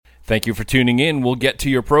Thank you for tuning in. We'll get to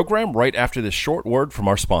your program right after this short word from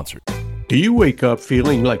our sponsor. Do you wake up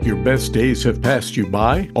feeling like your best days have passed you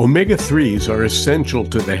by? Omega-3s are essential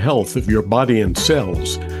to the health of your body and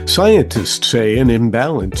cells. Scientists say an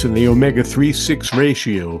imbalance in the omega-3-6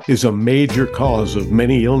 ratio is a major cause of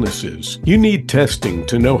many illnesses. You need testing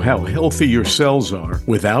to know how healthy your cells are.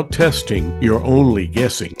 Without testing, you're only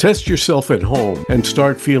guessing. Test yourself at home and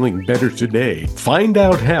start feeling better today. Find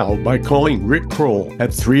out how by calling Rick Kroll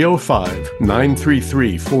at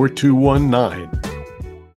 305-933-4219.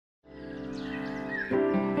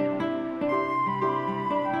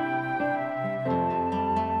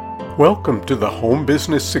 Welcome to the Home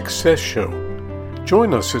Business Success Show.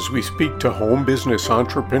 Join us as we speak to home business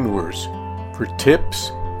entrepreneurs for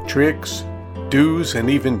tips, tricks, do's, and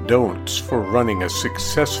even don'ts for running a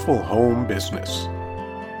successful home business.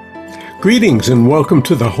 Greetings and welcome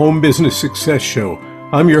to the Home Business Success Show.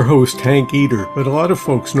 I'm your host, Hank Eder, but a lot of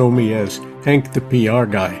folks know me as Hank the PR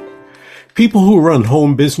guy. People who run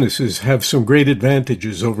home businesses have some great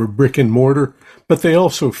advantages over brick and mortar, but they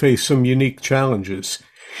also face some unique challenges.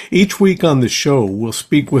 Each week on the show, we'll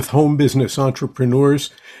speak with home business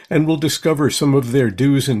entrepreneurs and we'll discover some of their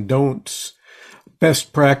do's and don'ts,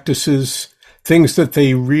 best practices, things that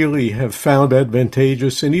they really have found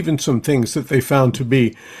advantageous, and even some things that they found to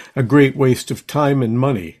be a great waste of time and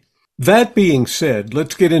money. That being said,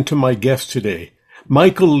 let's get into my guest today,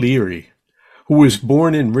 Michael Leary, who was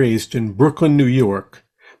born and raised in Brooklyn, New York,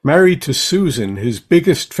 married to Susan, his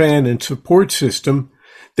biggest fan and support system.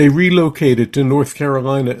 They relocated to North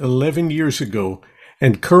Carolina 11 years ago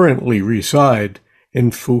and currently reside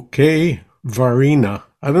in Fuquay, Varina.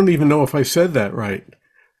 I don't even know if I said that right.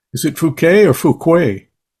 Is it Fuquay or Fuquay?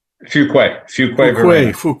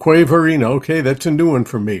 Fuquay, Varina. Okay, that's a new one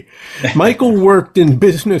for me. Michael worked in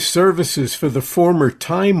business services for the former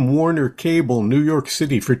Time Warner Cable, New York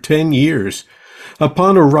City, for 10 years.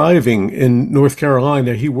 Upon arriving in North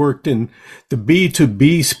Carolina, he worked in the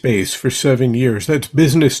B2B space for 7 years. That's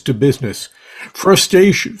business to business.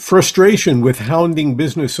 Frustration with hounding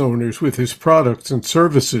business owners with his products and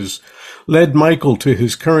services led Michael to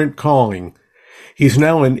his current calling. He's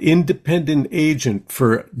now an independent agent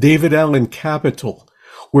for David Allen Capital,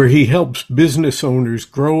 where he helps business owners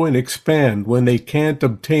grow and expand when they can't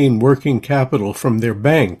obtain working capital from their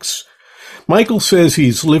banks. Michael says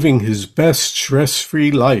he's living his best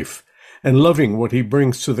stress-free life and loving what he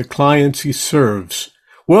brings to the clients he serves.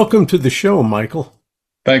 Welcome to the show, Michael.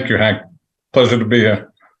 Thank you, Hank. Pleasure to be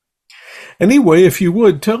here. Anyway, if you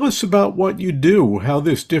would, tell us about what you do, how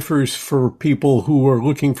this differs for people who are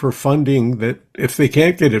looking for funding that if they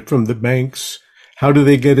can't get it from the banks, how do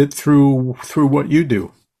they get it through what you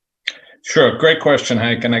do? Sure. Great question,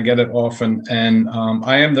 Hank, and I get it often. And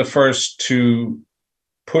I am the first to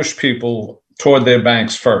push people toward their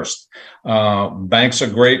banks first. Banks are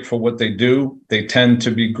great for what they do. They tend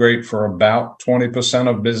to be great for about 20%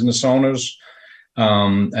 of business owners.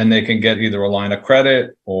 And they can get either a line of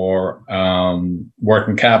credit or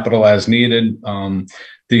working capital as needed.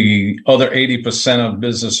 The other 80% of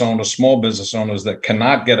business owners, small business owners that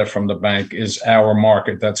cannot get it from the bank is our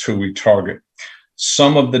market. That's who we target.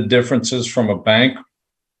 Some of the differences from a bank,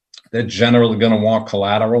 they're generally going to want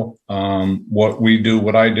collateral.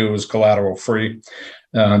 What I do is collateral free.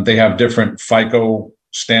 They have different FICO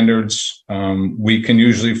standards. We can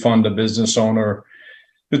usually fund a business owner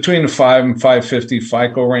between the 5 and 550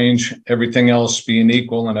 FICO range, everything else being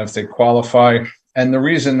equal, and if they qualify. And the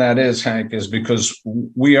reason that is, Hank, is because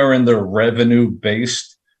we are in the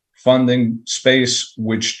revenue-based funding space,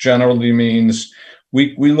 which generally means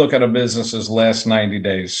we look at a business's last 90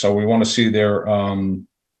 days. So we want to see their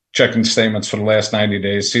checking statements for the last 90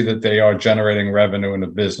 days, see that they are generating revenue in the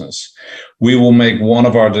business. We will make one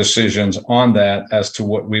of our decisions on that as to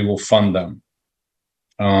what we will fund them.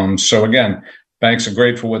 So again, banks are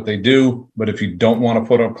great for what they do, but if you don't want to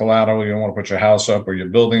put up collateral, you don't want to put your house up or your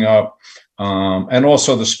building up, and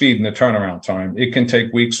also the speed and the turnaround time. It can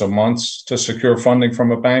take weeks or months to secure funding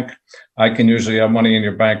from a bank. I can usually have money in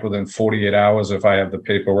your bank within 48 hours if I have the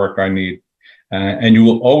paperwork I need. And you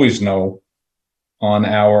will always know on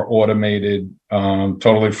our automated,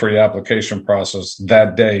 totally free application process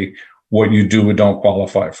that day what you do or don't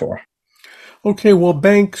qualify for. Okay, well,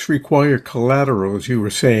 banks require collateral, as you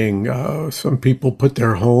were saying. Some people put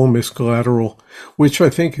their home as collateral, which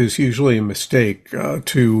I think is usually a mistake,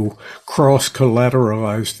 to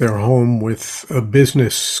cross-collateralize their home with a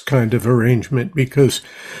business kind of arrangement, because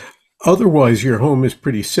otherwise your home is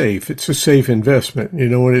pretty safe. It's a safe investment,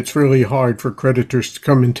 and it's really hard for creditors to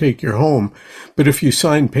come and take your home. But if you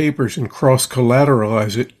sign papers and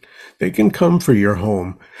cross-collateralize it, they can come for your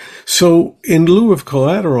home. So in lieu of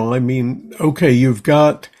collateral, I mean, okay, you've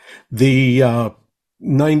got the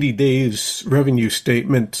 90 days revenue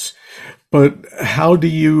statements, but how do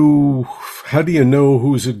you know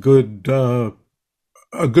who's a good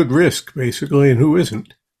risk basically and who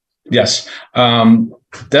isn't? Yes,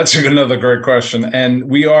 that's another great question. And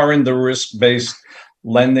we are in the risk-based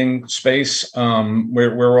lending space.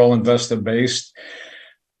 We're all investor-based.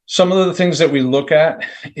 Some of the things that we look at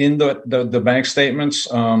in the bank statements,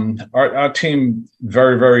 our team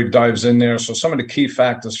very, very dives in there. So some of the key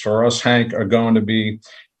factors for us, Hank, are going to be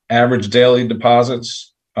average daily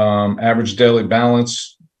deposits, average daily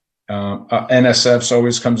balance, NSFs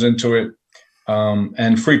always comes into it,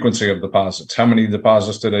 and frequency of deposits. How many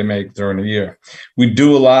deposits do they make during a year? We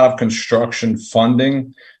do a lot of construction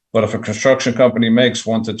funding, but if a construction company makes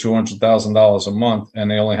 $100,000 to $200,000 a month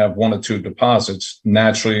and they only have one or two deposits,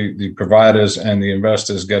 naturally the providers and the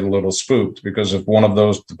investors get a little spooked, because if one of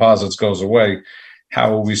those deposits goes away,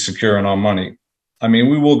 how are we securing our money? I mean,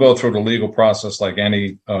 we will go through the legal process like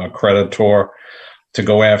any creditor to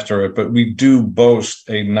go after it, but we do boast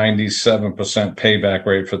a 97% payback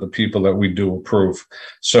rate for the people that we do approve.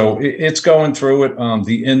 So it's going through it.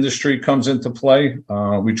 The industry comes into play.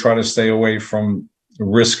 We try to stay away from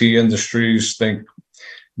risky industries, think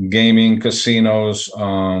gaming, casinos,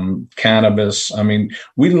 cannabis. I mean,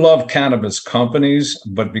 we love cannabis companies,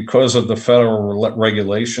 but because of the federal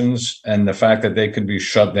regulations and the fact that they could be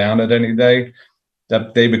shut down at any day,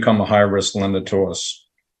 that they become a high risk lender to us.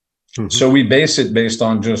 Mm-hmm. So we base it based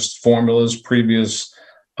on just formulas, previous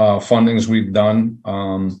fundings we've done,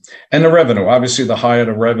 and the revenue. Obviously, the higher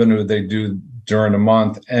the revenue they do during the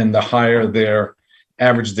month and the higher their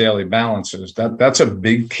average daily balances. That's a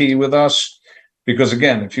big key with us, because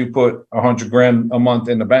again, if you put $100,000 a month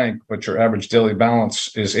in the bank, but your average daily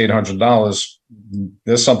balance is $800,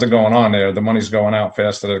 there's something going on there. The money's going out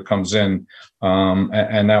faster than it comes in,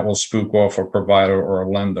 and that will spook off a provider or a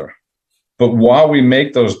lender. But while we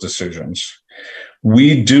make those decisions,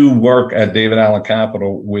 we do work at David Allen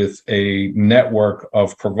Capital with a network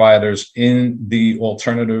of providers in the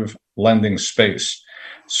alternative lending space.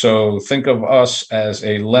 So think of us as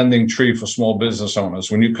a lending tree for small business owners.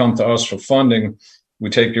 When you come to us for funding, we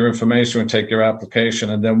take your information, we take your application,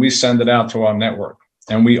 and then we send it out to our network.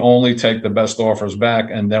 And we only take the best offers back,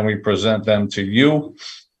 and then we present them to you.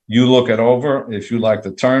 You look it over. If you like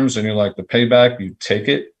the terms and you like the payback, you take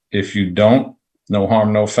it. If you don't, no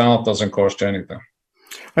harm, no foul. It doesn't cost you anything.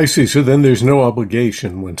 I see. So then there's no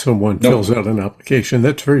obligation when someone fills out an application.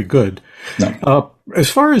 That's very good. No. As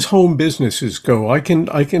far as home businesses go, I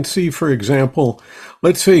can see, for example,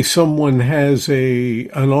 let's say someone has an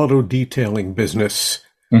auto detailing business,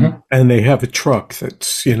 mm-hmm. and they have a truck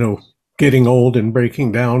that's, getting old and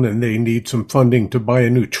breaking down, and they need some funding to buy a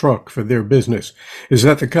new truck for their business. Is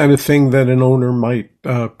that the kind of thing that an owner might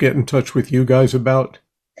get in touch with you guys about?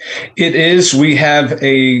 It is. We have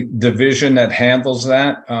a division that handles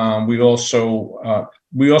that. We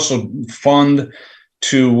also fund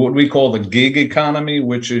to what we call the gig economy,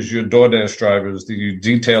 which is your DoorDash drivers, the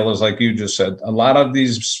detailers, like you just said. A lot of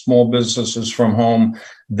these small businesses from home,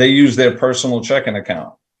 they use their personal checking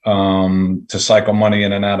account to cycle money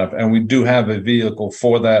in and out of. And we do have a vehicle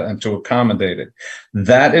for that and to accommodate it.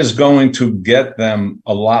 That is going to get them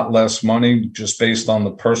a lot less money just based on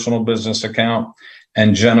the personal business account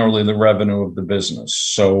and generally the revenue of the business.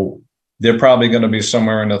 So they're probably going to be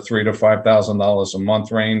somewhere in the $3,000 to $5,000 a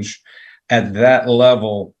month range. At that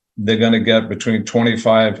level, they're going to get between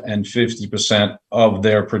 25 and 50% of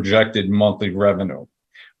their projected monthly revenue.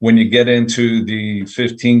 When you get into the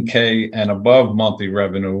 15K and above monthly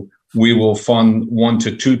revenue, we will fund 1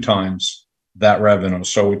 to 2 times that revenue.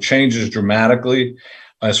 So it changes dramatically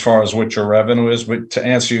as far as what your revenue is. But to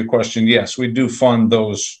answer your question, yes, we do fund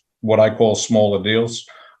those what I call smaller deals,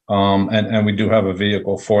 and we do have a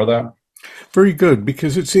vehicle for that. Very good,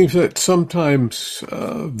 because it seems that sometimes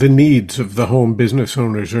the needs of the home business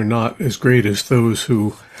owners are not as great as those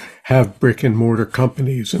who have brick and mortar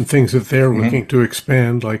companies and things that they're mm-hmm. looking to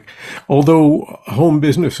expand. Like, although home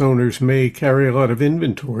business owners may carry a lot of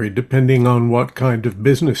inventory depending on what kind of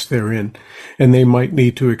business they're in, and they might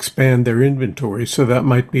need to expand their inventory. So that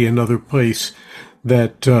might be another place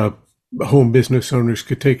that home business owners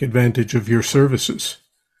could take advantage of your services.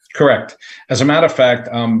 Correct. As a matter of fact,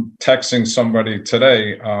 I'm texting somebody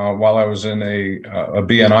today while I was in a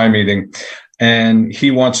BNI meeting, and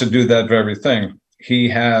he wants to do that very thing. He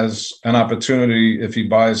has an opportunity, if he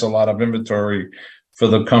buys a lot of inventory for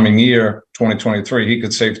the coming year, 2023, he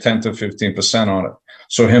could save 10 to 15% on it.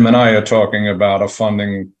 So him and I are talking about a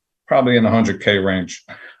funding probably in the 100K range.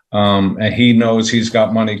 And he knows he's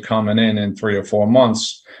got money coming in 3 or 4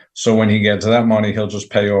 months. So when he gets that money, he'll just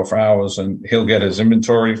pay off ours and he'll get his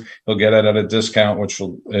inventory. He'll get it at a discount, which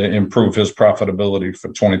will improve his profitability for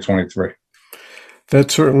 2023.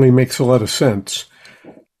 That certainly makes a lot of sense.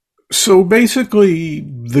 So basically,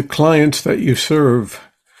 the clients that you serve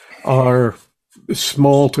are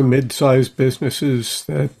small to mid-sized businesses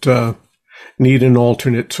that need an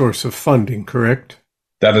alternate source of funding, correct?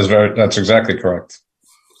 That's exactly correct.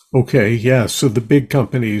 Okay, yeah. So the big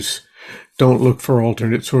companies don't look for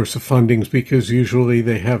alternate source of fundings because usually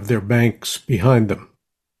they have their banks behind them.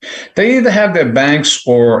 They either have their banks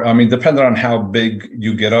or, depending on how big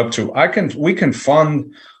you get up to, we can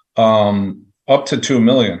fund up to 2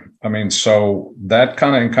 million. So that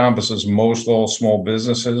kind of encompasses most all small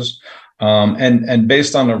businesses. And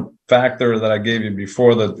based on the factor that I gave you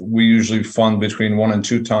before, that we usually fund between 1 and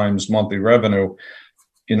 2 times monthly revenue,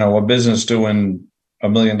 a business doing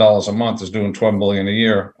 $1 million a month is doing 12 million a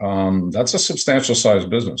year. That's a substantial size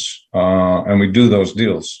business. And we do those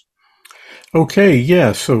deals. Okay,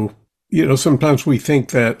 yeah. So, sometimes we think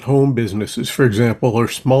that home businesses, for example, are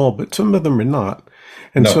small, but some of them are not.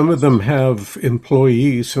 And No. some of them have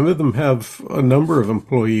employees. Some of them have a number of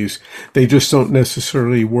employees. They just don't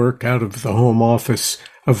necessarily work out of the home office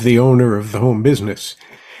of the owner of the home business.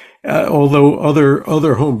 Although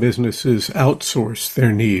other home businesses outsource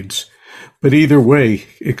their needs. But either way,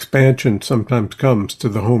 expansion sometimes comes to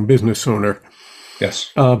the home business owner.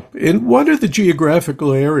 Yes. And what are the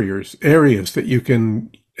geographical areas that you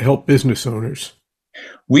can help business owners?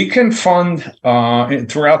 We can fund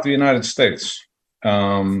throughout the United States.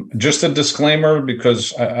 Just a disclaimer,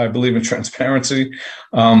 because I believe in transparency.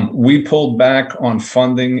 We pulled back on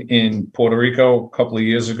funding in Puerto Rico a couple of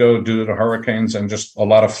years ago due to the hurricanes and just a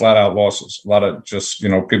lot of flat out losses. A lot of just,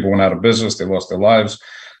 people went out of business. They lost their lives.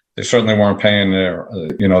 They certainly weren't paying their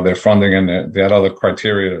funding, and they had other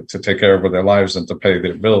criteria to take care of with their lives and to pay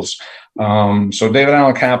their bills. So David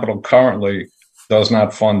Allen Capital currently does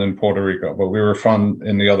not fund in Puerto Rico, but we fund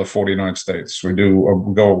in the other 49 states. We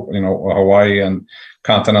go, Hawaii and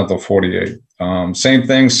continental 48. Same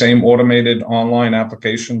thing, same automated online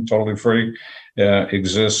application, totally free,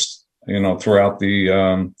 exists, throughout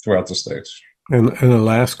the states. And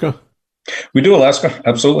Alaska? We do Alaska,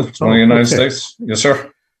 absolutely. It's one of the United States. Yes,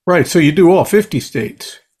 sir. Right. So you do all 50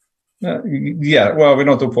 states. Yeah. Well, we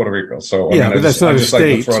don't do Puerto Rico. So, but that's not a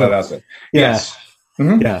state. Like to throw that out there. Yeah. Yes.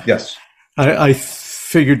 Mm-hmm. Yeah. Yes. I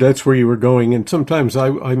figured that's where you were going. And sometimes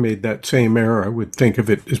I made that same error. I would think of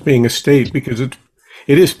it as being a state because it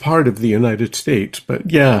is part of the United States. But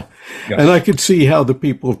yeah. Yes. And I could see how the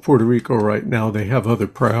people of Puerto Rico right now, they have other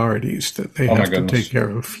priorities that they have to take care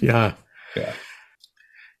of. Yeah. Yeah.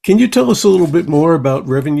 Can you tell us a little bit more about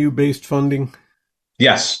revenue-based funding?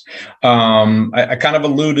 Yes. I kind of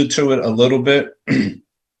alluded to it a little bit.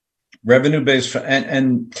 Revenue-based,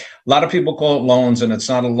 and a lot of people call it loans, and it's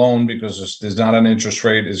not a loan because there's not an interest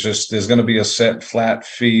rate. It's just there's going to be a set flat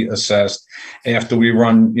fee assessed after we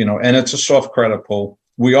run, and it's a soft credit pull.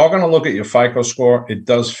 We are going to look at your FICO score. It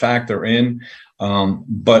does factor in,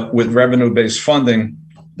 but with revenue-based funding,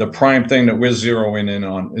 the prime thing that we're zeroing in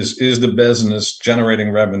on is the business generating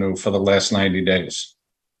revenue for the last 90 days.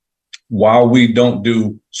 While we don't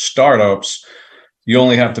do startups, you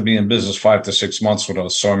only have to be in business 5 to 6 months with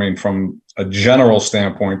us. So, from a general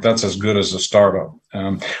standpoint, that's as good as a startup.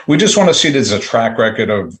 We just want to see there's a track record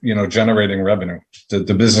of, generating revenue.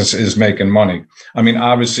 The business is making money.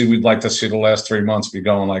 Obviously, we'd like to see the last 3 months be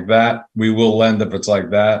going like that. We will lend if it's like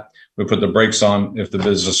that. We put the brakes on if the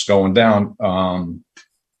business is going down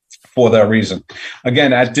for that reason.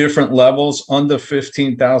 Again, at different levels, under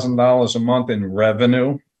 $15,000 a month in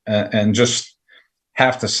revenue, and just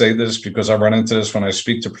have to say this because I run into this when I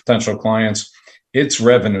speak to potential clients. It's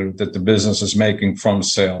revenue that the business is making from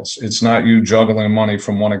sales. It's not you juggling money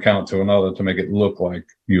from one account to another to make it look like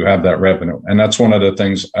you have that revenue. And that's one of the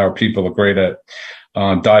things our people are great at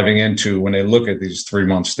diving into when they look at these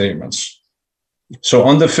 3-month statements. So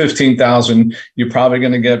under 15,000, you're probably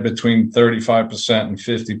going to get between 35% and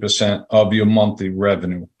 50% of your monthly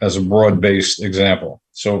revenue as a broad-based example.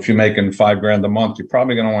 So if you're making $5,000 a month, you're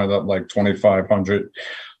probably going to wind up like 2,500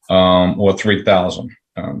 or 3,000.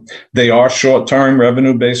 They are short-term.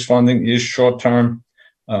 Revenue-based funding is short-term.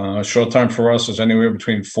 Short-term for us is anywhere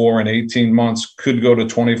between 4 and 18 months. Could go to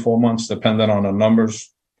 24 months, depending on the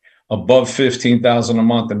numbers. Above 15,000 a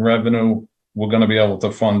month in revenue, we're going to be able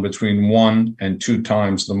to fund between 1 and 2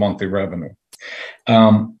 times the monthly revenue.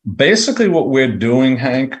 Basically, what we're doing,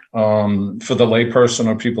 Hank, for the layperson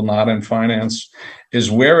or people not in finance,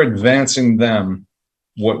 is we're advancing them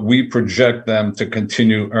what we project them to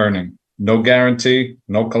continue earning. no guarantee,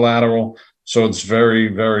 no collateral. So it's very,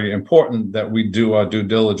 very important that we do our due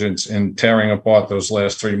diligence in tearing apart those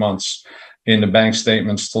last 3 months in the bank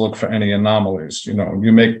statements to look for any anomalies.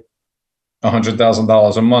 You make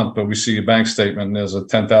 $100,000 a month, but we see your bank statement and there's a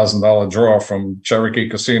 $10,000 draw from Cherokee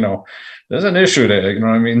Casino. There's an issue there. You know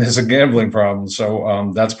what I mean? There's a gambling problem.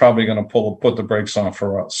 So that's probably going to put the brakes on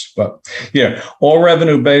for us. But yeah, all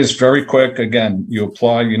revenue based, very quick. Again, you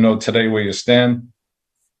apply, today where you stand.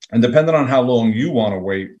 And depending on how long you want to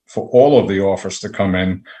wait for all of the offers to come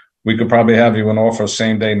in, we could probably have you an offer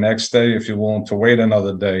same day, next day, if you're willing to wait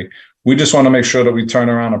another day. We just want to make sure that we turn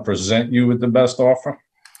around and present you with the best offer.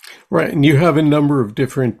 Right. And you have a number of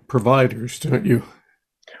different providers, don't you?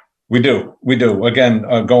 We do. Again,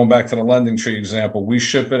 going back to the lending tree example, we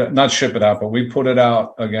not ship it out, but we put it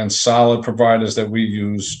out against solid providers that we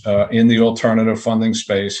use in the alternative funding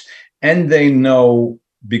space. And they know,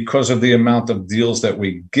 because of the amount of deals that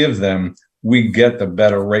we give them, we get the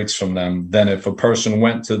better rates from them than if a person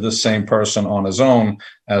went to the same person on his own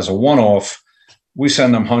as a one-off. We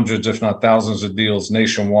send them hundreds, if not thousands of deals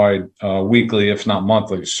nationwide, weekly, if not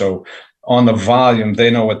monthly. So on the volume, they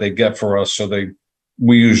know what they get for us. So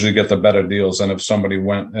we usually get the better deals than if somebody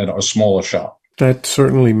went at a smaller shop. That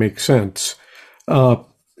certainly makes sense. What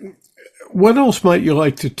else might you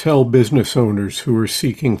like to tell business owners who are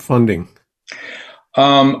seeking funding?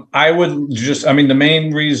 The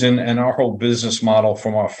main reason, and our whole business model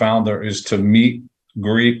from our founder, is to meet,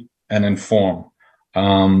 greet, and inform.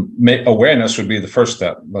 Awareness would be the first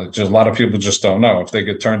step, but just a lot of people just don't know. If they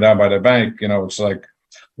get turned down by their bank, it's like,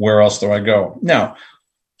 where else do I go? Now,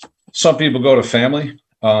 some people go to family,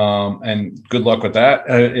 and good luck with that.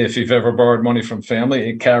 If you've ever borrowed money from family,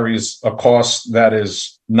 it carries a cost that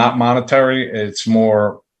is not monetary. It's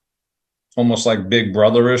more almost like big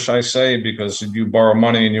brother-ish, I say, because if you borrow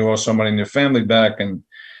money and you owe somebody in your family back and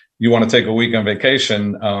you want to take a week on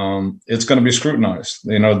vacation, it's going to be scrutinized.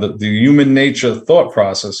 The human nature thought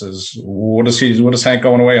process is, what is Hank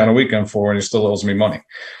going away on a weekend for, and he still owes me money?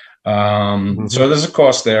 So there's a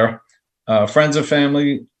cost there. Friends and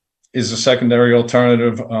family is a secondary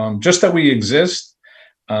alternative, just that we exist.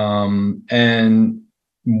 And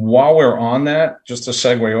while we're on that, just to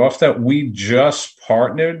segue off that, we just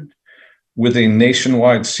partnered with a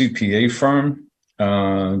nationwide CPA firm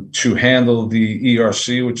to handle the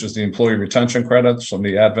ERC, which is the employee retention credits from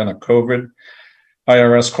the advent of COVID.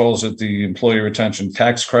 IRS calls it the employee retention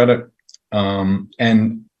tax credit.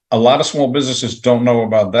 And a lot of small businesses don't know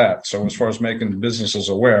about that. So as far as making businesses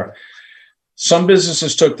aware, some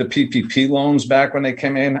businesses took the PPP loans back when they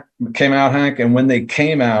came out, Hank. And when they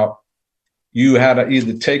came out, you had to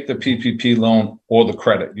either take the PPP loan or the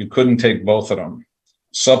credit. You couldn't take both of them.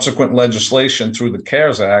 Subsequent legislation through the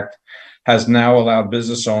CARES Act has now allowed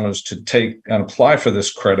business owners to take and apply for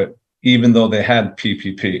this credit, even though they had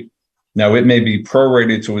PPP. Now, it may be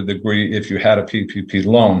prorated to a degree if you had a PPP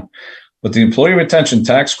loan, but the employee retention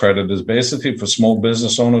tax credit is basically for small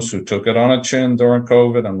business owners who took it on a chin during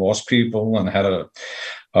COVID and lost people and had to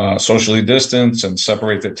socially distance and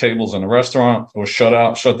separate their tables in a restaurant or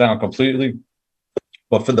shut down completely.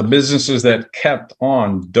 But for the businesses that kept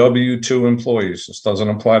on W-2 employees, this doesn't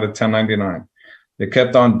apply to 1099, they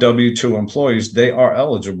kept on W-2 employees, they are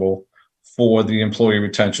eligible for the employee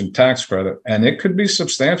retention tax credit. And it could be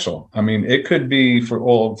substantial. I mean, it could be for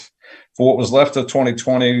what was left of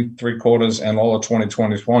 2020, 3/4, and all of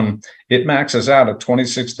 2021, it maxes out at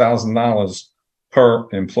 $26,000 per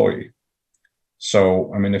employee.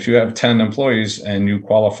 So, I mean, if you have 10 employees and you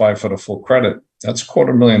qualify for the full credit, that's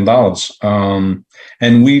 $250,000.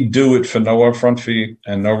 And we do it for no upfront fee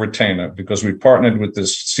and no retainer because we partnered with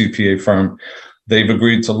this CPA firm. They've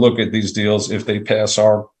agreed to look at these deals. If they pass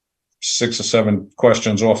our 6 or 7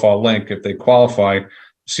 questions off our link, if they qualify,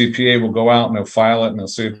 CPA will go out and they'll file it and they'll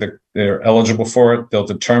see if they're eligible for it. They'll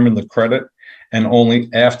determine the credit. And only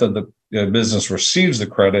after the business receives the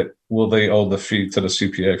credit will they owe the fee to the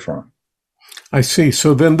CPA firm. I see.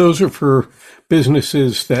 So then those are for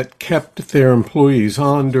businesses that kept their employees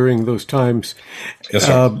on during those times, yes,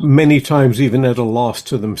 sir. Many times even at a loss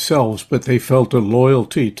to themselves, but they felt a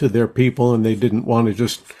loyalty to their people and they didn't want to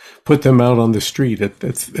just put them out on the street at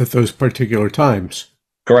those particular times.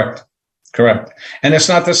 Correct. And it's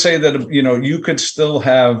not to say that, you could still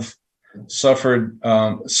have suffered.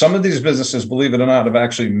 Some of these businesses, believe it or not, have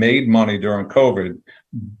actually made money during COVID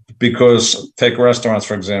because, take restaurants,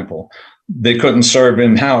 for example. They couldn't serve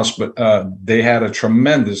in-house, but they had a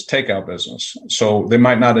tremendous takeout business. So they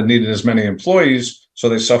might not have needed as many employees, so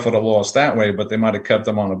they suffered a loss that way, but they might have kept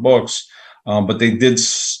them on the books. But they did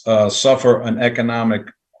suffer an economic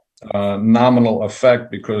nominal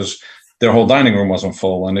effect because their whole dining room wasn't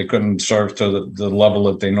full and they couldn't serve to the level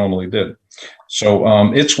that they normally did.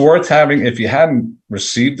 So it's worth having. If you hadn't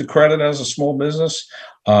received the credit as a small business,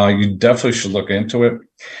 you definitely should look into it.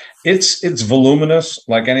 It's voluminous,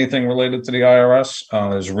 like anything related to the IRS.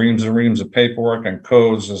 There's reams and reams of paperwork and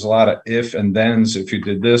codes. There's a lot of if and thens. If you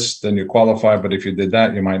did this, then you qualify. But if you did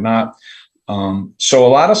that, you might not. So a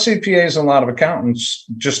lot of CPAs and a lot of accountants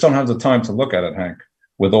just don't have the time to look at it, Hank,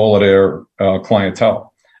 with all of their clientele.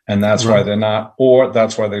 And that's why they're not, or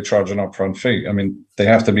that's why they charge an upfront fee. I mean, they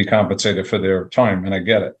have to be compensated for their time, and I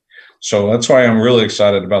get it. So that's why I'm really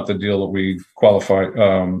excited about the deal that we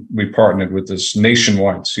we partnered with this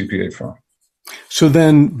nationwide CPA firm. So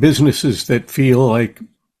then businesses that feel like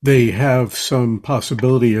they have some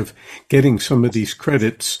possibility of getting some of these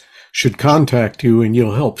credits should contact you, and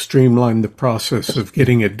you'll help streamline the process of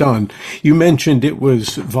getting it done. You mentioned it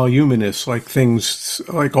was voluminous, like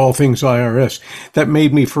all things IRS. That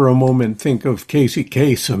made me for a moment think of Casey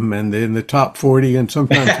Kasem and in the top 40, and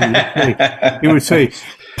sometimes he would say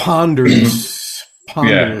ponderous.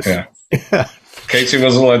 Yeah. Casey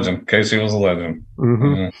was a legend.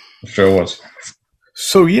 Mm-hmm. Sure was.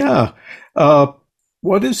 So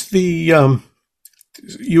what is the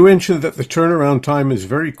you mentioned that the turnaround time is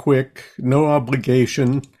very quick, no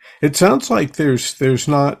obligation. It sounds like there's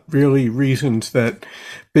not really reasons that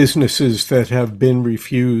businesses that have been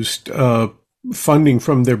refused funding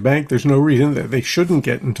from their bank, there's no reason that they shouldn't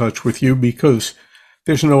get in touch with you because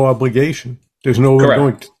there's no obligation. There's no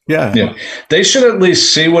Correct. Yeah. They should at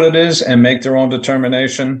least see what it is and make their own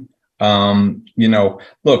determination.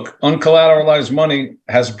 Look, uncollateralized money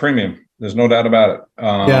has a premium. There's no doubt about it.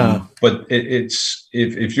 But it's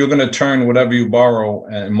if you're going to turn whatever you borrow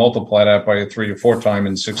and multiply that by a 3 or 4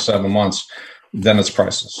 times in 6-7 months, then it's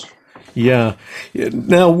priceless. Yeah.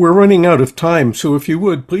 Now we're running out of time. So if you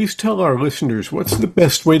would, please tell our listeners, what's the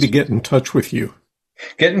best way to get in touch with you?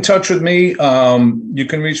 Get in touch with me. You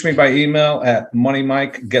can reach me by email at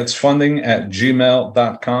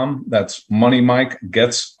moneymikegetsfunding@gmail.com. That's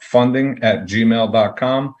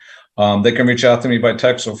moneymikegetsfunding@gmail.com. They can reach out to me by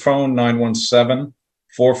text or phone,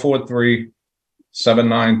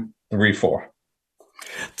 917-443-7934.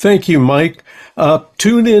 Thank you, Mike.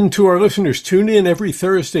 Tune in to our listeners. Tune in every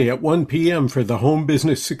Thursday at 1 p.m. for the Home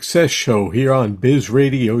Business Success Show here on Biz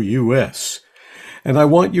Radio US. And I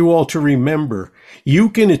want you all to remember, you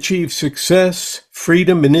can achieve success,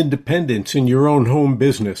 freedom, and independence in your own home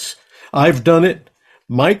business. I've done it.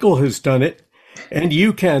 Michael has done it. And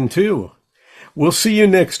you can too. We'll see you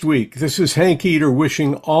next week. This is Hank Eater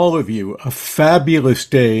wishing all of you a fabulous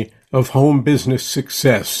day of home business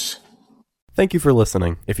success. Thank you for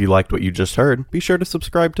listening. If you liked what you just heard, be sure to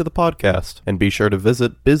subscribe to the podcast, and be sure to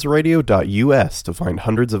visit bizradio.us to find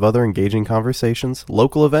hundreds of other engaging conversations,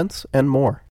 local events, and more.